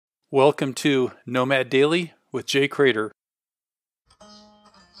Welcome to Nomad Daily with Cradeur.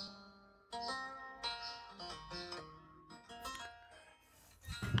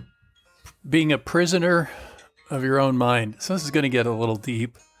 Being a prisoner of your own mind. So this is going to get a little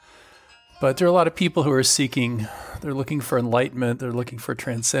deep, but there are a lot of people who are they're looking for enlightenment, they're looking for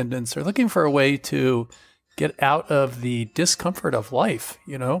transcendence, they're looking for a way to get out of the discomfort of life,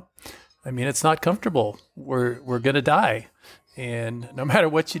 I mean, it's not comfortable. We're going to die. And no matter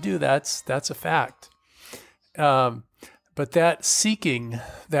what you do, that's a fact. But that seeking,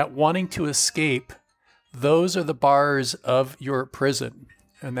 that wanting to escape, those are the bars of your prison.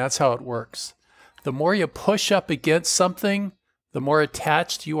 And that's how it works. The more you push up against something, the more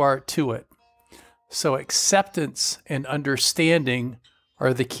attached you are to it. So acceptance and understanding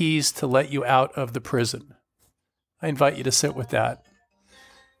are the keys to let you out of the prison. I invite you to sit with that.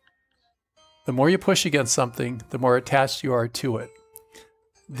 The more you push against something, the more attached you are to it.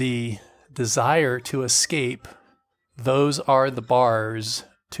 The desire to escape, those are the bars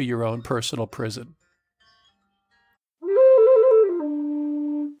to your own personal prison.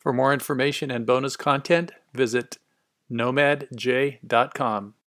 For more information and bonus content, visit nomadj.com.